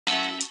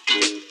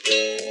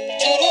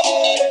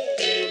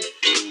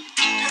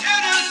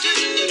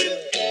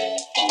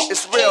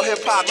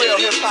hip hop,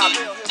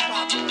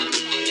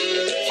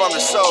 from the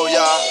soul,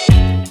 y'all.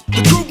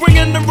 The crew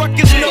bringing the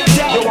ruckus, no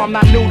doubt. Yo, I'm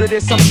not new to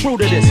this, I'm true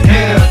to this.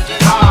 Hip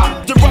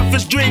hop. The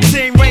roughest dream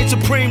team reign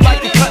supreme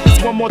like the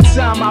Cutlass. One more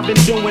time, I've been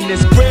doing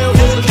this. Real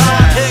hip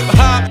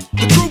hop.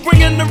 The crew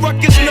bringing the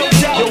ruckus, no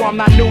doubt. Yo, I'm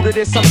not new to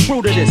this, I'm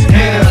true to this.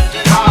 Hip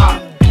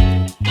hop.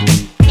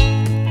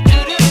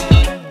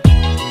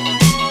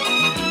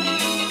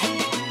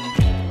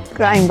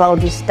 Growing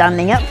bold is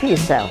standing up for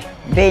yourself,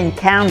 being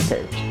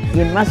counted.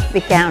 You must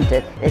be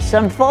counted. There's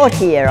some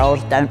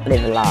 40-year-olds don't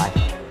live a life,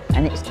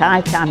 and it's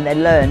high time they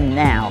learn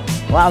now,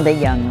 while they're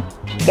young.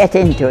 Get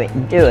into it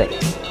and do it.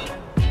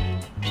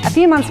 A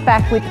few months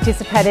back we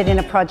participated in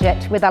a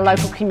project with our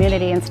local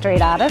community and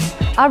street artists.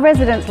 Our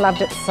residents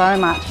loved it so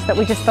much that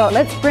we just thought,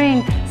 let's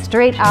bring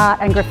street art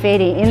and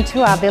graffiti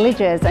into our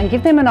villages and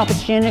give them an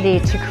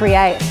opportunity to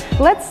create.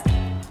 Let's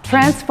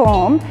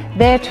transform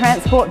their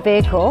transport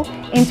vehicle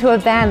into a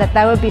van that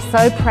they would be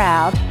so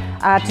proud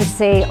to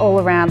see all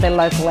around their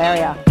local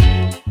area.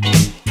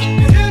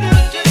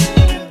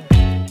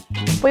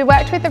 We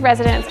worked with the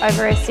residents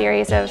over a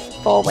series of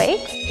 4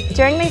 weeks.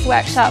 During these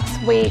workshops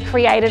we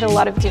created a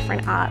lot of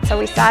different art. So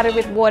we started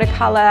with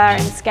watercolour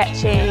and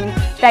sketching.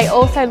 They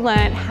also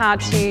learnt how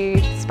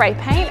to spray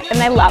paint and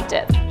they loved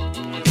it.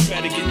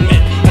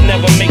 I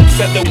never make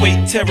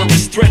featherweight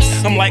terrorist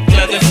threats. I'm like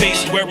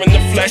Leatherface wearing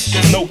the flesh.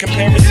 There's no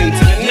comparison to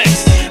the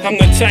next. I'm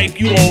the type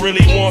you don't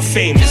really want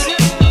famous.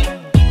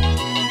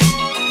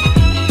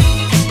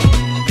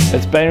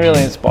 It's been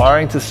really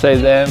inspiring to see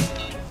them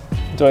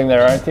doing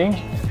their own thing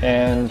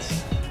and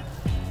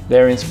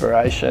their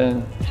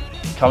inspiration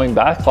coming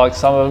back. Like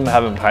some of them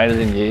haven't painted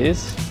in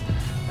years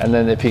and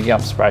then they're picking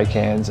up spray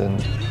cans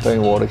and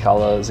doing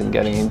watercolours and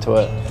getting into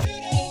it.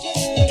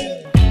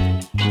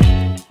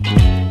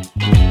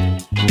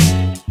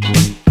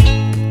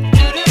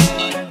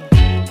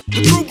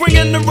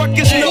 Bringing the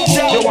ruckus, no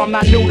doubt. Yo, I'm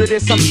not new to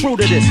this, I'm true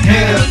to this.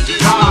 Hip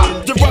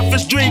hop. The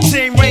roughest dream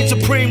team reign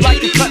supreme like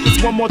the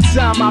Cutlass. One more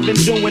time, I've been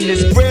doing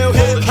this. Real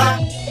hip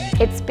hop.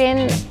 It's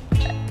been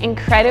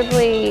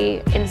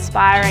incredibly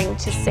inspiring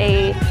to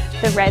see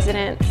the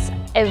residents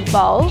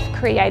evolve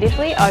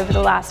creatively over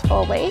the last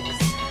 4 weeks,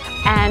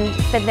 and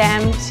for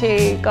them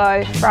to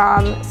go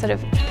from sort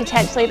of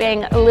potentially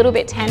being a little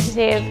bit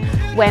tentative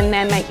when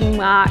they're making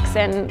marks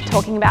and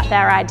talking about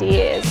their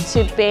ideas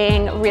to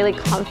being really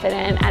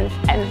confident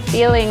and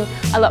feeling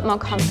a lot more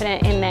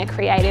confident in their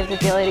creative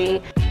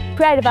ability.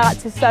 Creative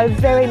arts is so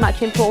very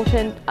much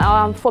important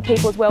for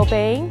people's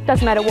well-being,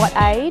 doesn't matter what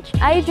age.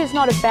 Age is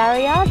not a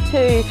barrier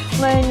to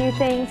learn new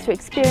things, to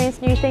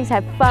experience new things,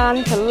 have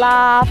fun, to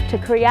laugh, to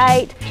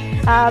create.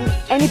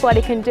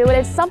 Anybody can do it.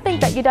 It's something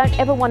that you don't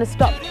ever want to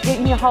stop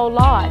in your whole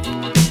life.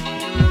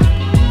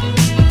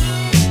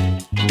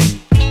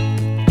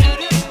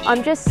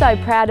 I'm just so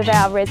proud of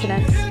our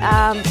residents.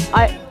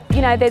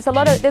 You know, there's a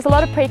lot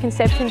of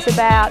preconceptions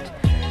about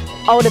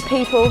older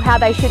people, how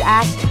they should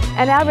act,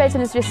 and our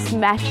residents just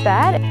smashed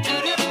that.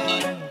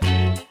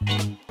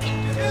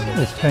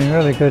 It's been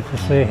really good to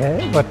see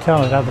what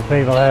talent other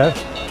people have,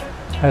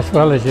 as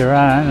well as your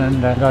own,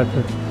 and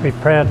I'd be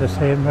proud to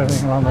see it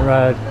moving along the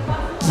road,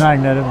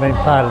 knowing that I've been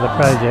part of the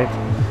project.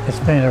 It's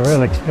been a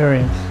real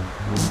experience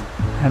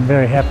and a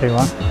very happy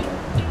one.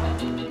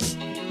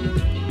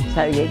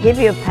 So you give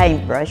you a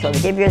paintbrush or they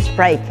give you a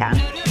spray can,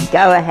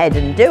 go ahead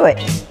and do it.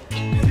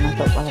 And I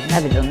thought, well, I've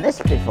never done this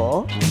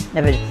before,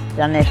 never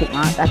done anything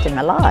like that in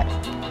my life.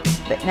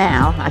 But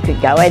now I could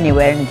go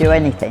anywhere and do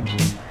anything.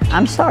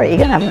 I'm sorry, you're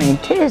going to have me in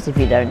tears if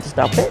you don't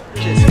stop it.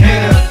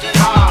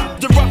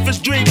 The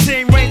roughest dream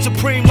team reign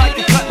supreme like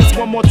the Cutlass.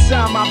 One more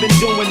time, I've been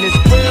doing this.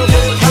 Real